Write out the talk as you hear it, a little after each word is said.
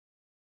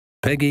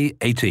Peggy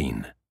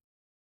 18.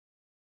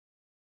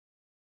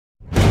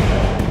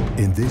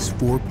 In this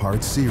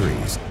 4-part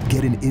series,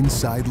 get an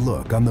inside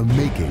look on the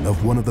making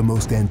of one of the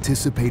most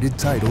anticipated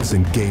titles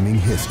in gaming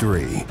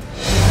history.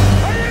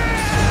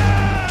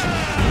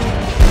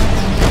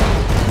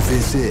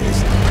 This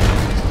is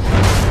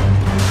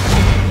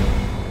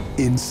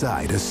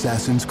Inside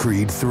Assassin's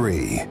Creed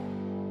 3.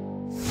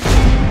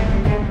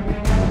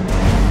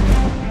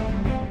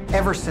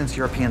 Ever since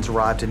Europeans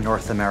arrived in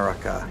North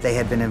America, they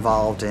had been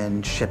involved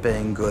in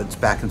shipping goods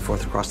back and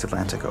forth across the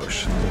Atlantic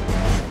Ocean.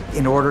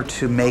 In order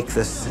to make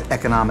this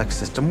economic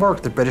system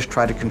work, the British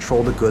tried to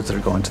control the goods that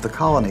are going to the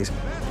colonies.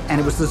 And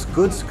it was those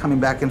goods coming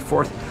back and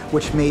forth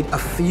which made a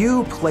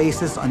few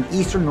places on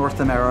eastern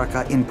North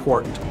America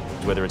important.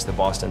 Whether it's the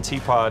Boston Tea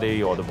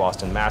Party or the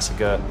Boston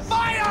Massacre.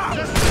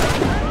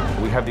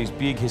 Fire! We have these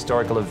big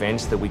historical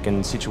events that we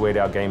can situate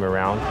our game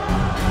around.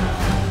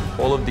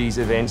 All of these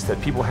events that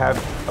people have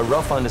a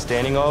rough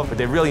understanding of, but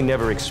they've really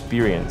never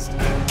experienced.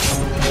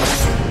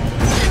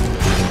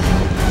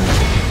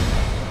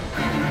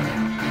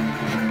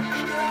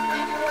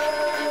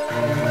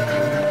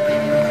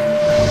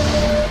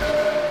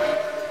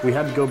 We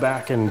had to go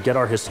back and get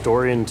our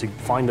historian to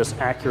find us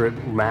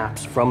accurate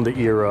maps from the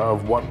era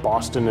of what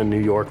Boston and New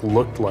York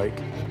looked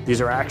like.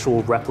 These are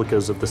actual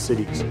replicas of the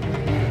cities.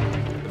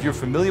 If you're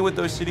familiar with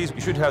those cities,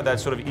 you should have that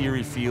sort of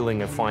eerie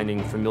feeling of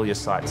finding familiar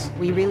sights.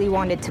 We really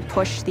wanted to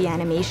push the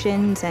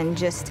animations and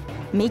just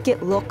make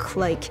it look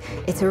like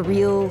it's a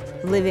real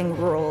living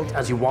world.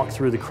 As you walk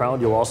through the crowd,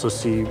 you'll also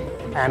see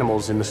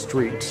animals in the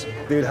streets.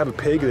 They would have a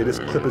pig, they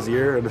just clip his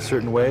ear in a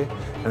certain way,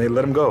 and they'd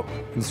let him go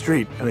in the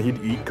street. And then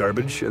he'd eat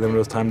garbage, and then when it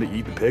was time to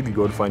eat the pig, you'd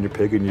go and find your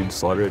pig, and you'd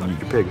slaughter it and eat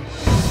your pig.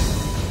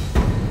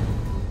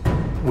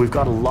 We've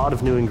got a lot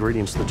of new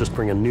ingredients that just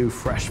bring a new,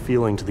 fresh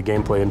feeling to the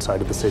gameplay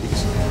inside of the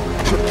cities.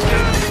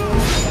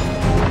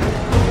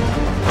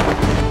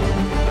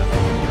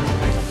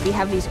 We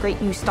have these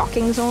great new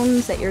stalking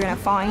zones that you're going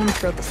to find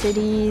throughout the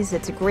cities.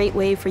 It's a great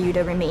way for you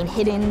to remain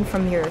hidden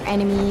from your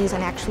enemies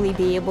and actually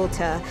be able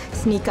to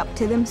sneak up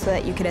to them so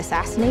that you could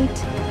assassinate.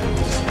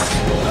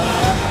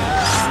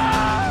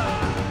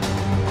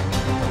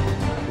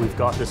 We've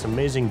got this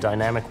amazing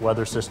dynamic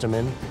weather system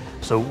in,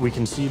 so we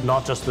can see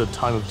not just the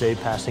time of day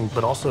passing,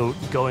 but also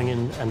going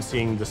in and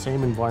seeing the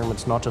same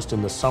environments, not just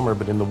in the summer,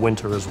 but in the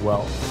winter as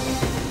well.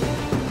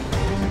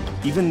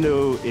 Even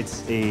though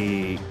it's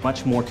a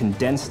much more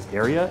condensed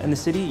area in the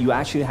city, you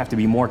actually have to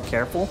be more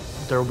careful.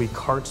 There will be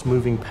carts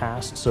moving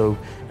past, so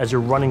as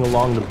you're running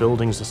along the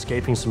buildings,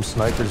 escaping some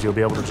snipers, you'll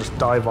be able to just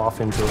dive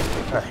off into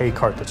a hay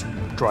cart that's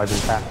driving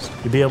past.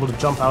 You'll be able to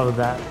jump out of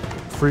that,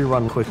 free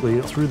run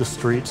quickly through the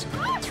streets,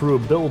 through a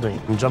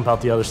building, and jump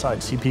out the other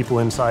side. See people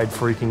inside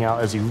freaking out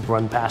as you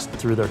run past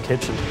through their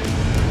kitchen.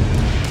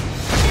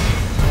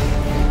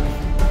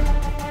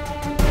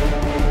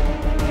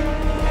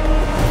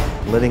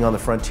 Living on the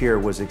frontier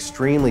was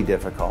extremely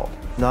difficult.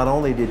 Not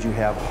only did you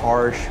have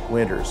harsh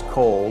winters,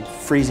 cold,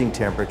 freezing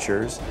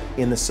temperatures,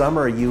 in the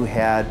summer you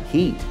had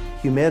heat,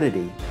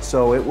 humidity,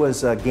 so it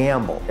was a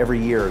gamble every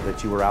year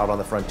that you were out on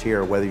the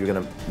frontier whether you're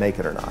going to make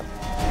it or not.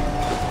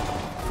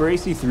 For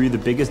AC3, the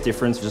biggest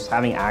difference is just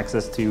having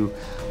access to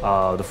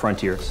the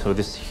frontier. So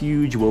this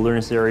huge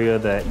wilderness area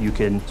that you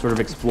can sort of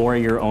explore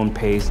at your own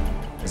pace.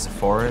 It's a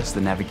forest,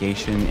 the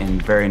navigation in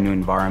a very new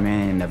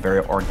environment, in a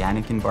very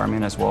organic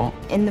environment as well.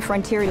 In the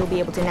frontier, you'll be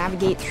able to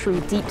navigate through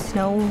deep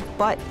snow,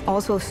 but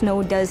also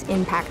snow does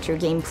impact your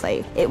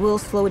gameplay. It will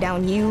slow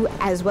down you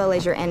as well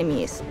as your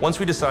enemies. Once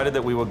we decided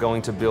that we were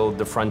going to build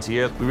the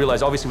frontier, we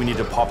realized obviously we need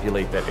to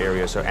populate that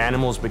area. So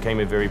animals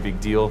became a very big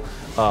deal.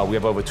 We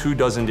have over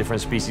 24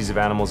 different species of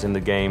animals in the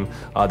game.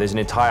 There's an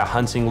entire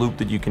hunting loop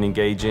that you can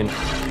engage in.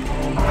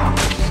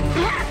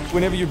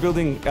 Whenever you're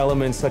building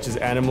elements such as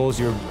animals,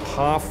 you're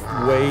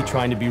halfway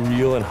trying to be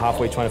real and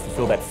halfway trying to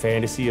fulfill that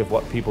fantasy of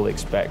what people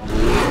expect.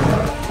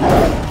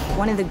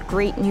 One of the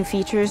great new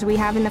features we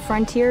have in the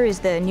frontier is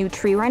the new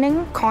tree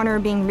running. Connor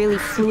being really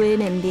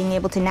fluid and being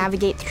able to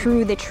navigate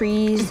through the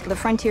trees. The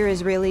frontier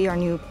is really our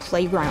new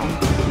playground.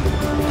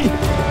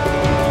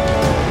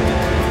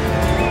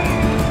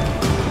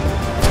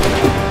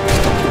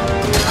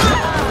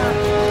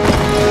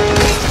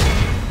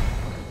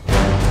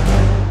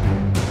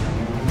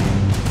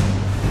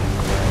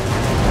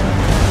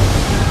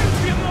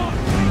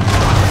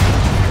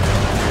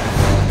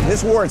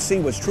 This war at sea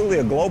was truly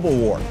a global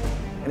war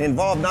and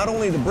involved not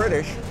only the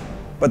British,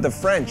 but the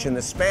French and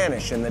the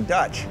Spanish and the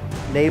Dutch.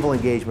 Naval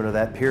engagement of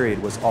that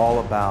period was all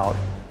about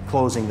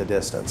closing the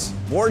distance.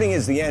 Boarding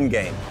is the end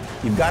game.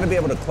 You've got to be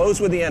able to close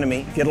with the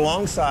enemy, get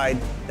alongside,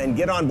 then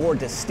get on board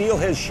to steal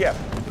his ship.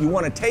 You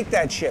want to take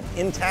that ship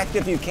intact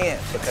if you can,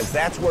 because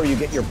that's where you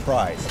get your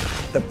prize.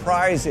 The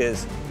prize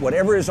is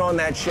whatever is on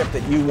that ship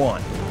that you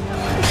want.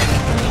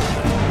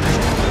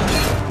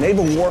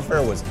 Naval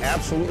warfare was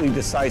absolutely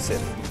decisive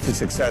to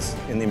success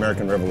in the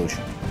American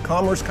Revolution.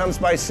 Commerce comes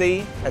by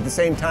sea, at the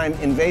same time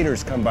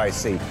invaders come by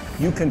sea.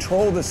 You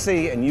control the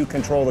sea and you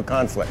control the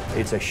conflict.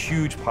 It's a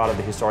huge part of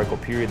the historical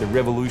period. The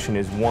Revolution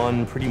is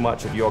won pretty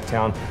much at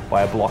Yorktown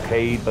by a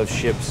blockade of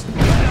ships.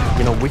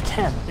 You know, we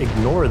can't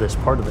ignore this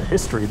part of the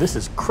history. This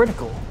is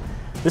critical.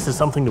 This is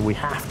something that we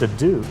have to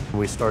do.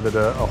 We started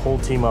a whole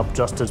team up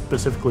just to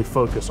specifically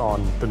focus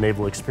on the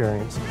naval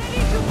experience.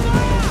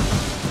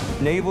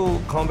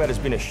 Naval combat has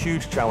been a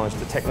huge challenge.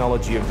 The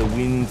technology of the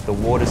wind, the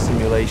water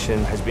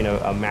simulation has been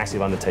a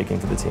massive undertaking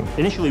for the team.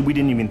 Initially, we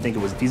didn't even think it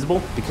was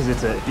feasible because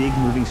it's a big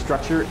moving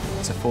structure.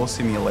 It's a full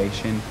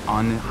simulation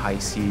on high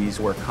seas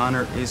where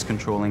Connor is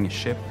controlling a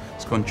ship,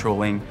 he's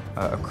controlling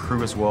a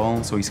crew as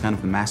well, so he's kind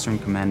of the master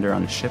and commander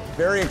on the ship.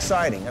 Very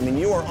exciting. I mean,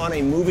 you are on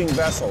a moving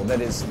vessel that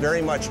is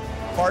very much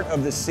part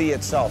of the sea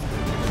itself.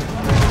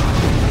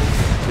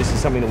 This is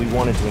something that we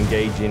wanted to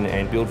engage in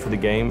and build for the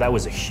game. That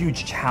was a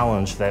huge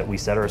challenge that we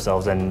set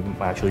ourselves and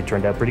actually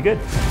turned out pretty good.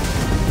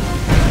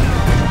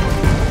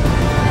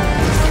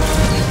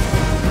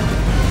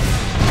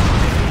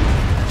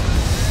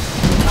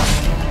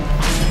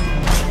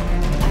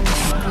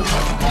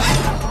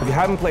 If you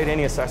haven't played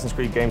any Assassin's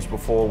Creed games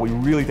before, we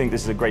really think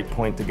this is a great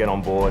point to get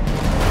on board.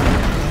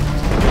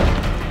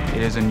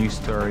 It is a new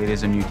story, it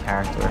is a new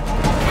character.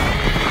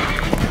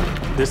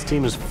 This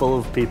team is full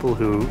of people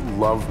who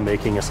love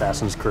making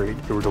Assassin's Creed,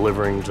 who are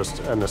delivering just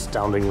an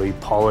astoundingly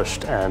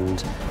polished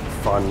and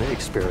fun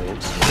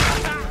experience.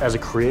 As a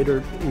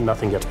creator,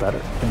 nothing gets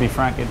better. To be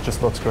frank, it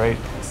just looks great.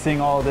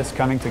 Seeing all of this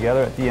coming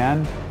together at the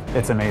end,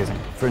 it's amazing.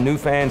 For new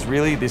fans,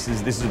 really, this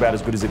is about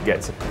as good as it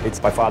gets. It's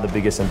by far the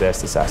biggest and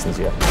best Assassins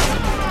yet.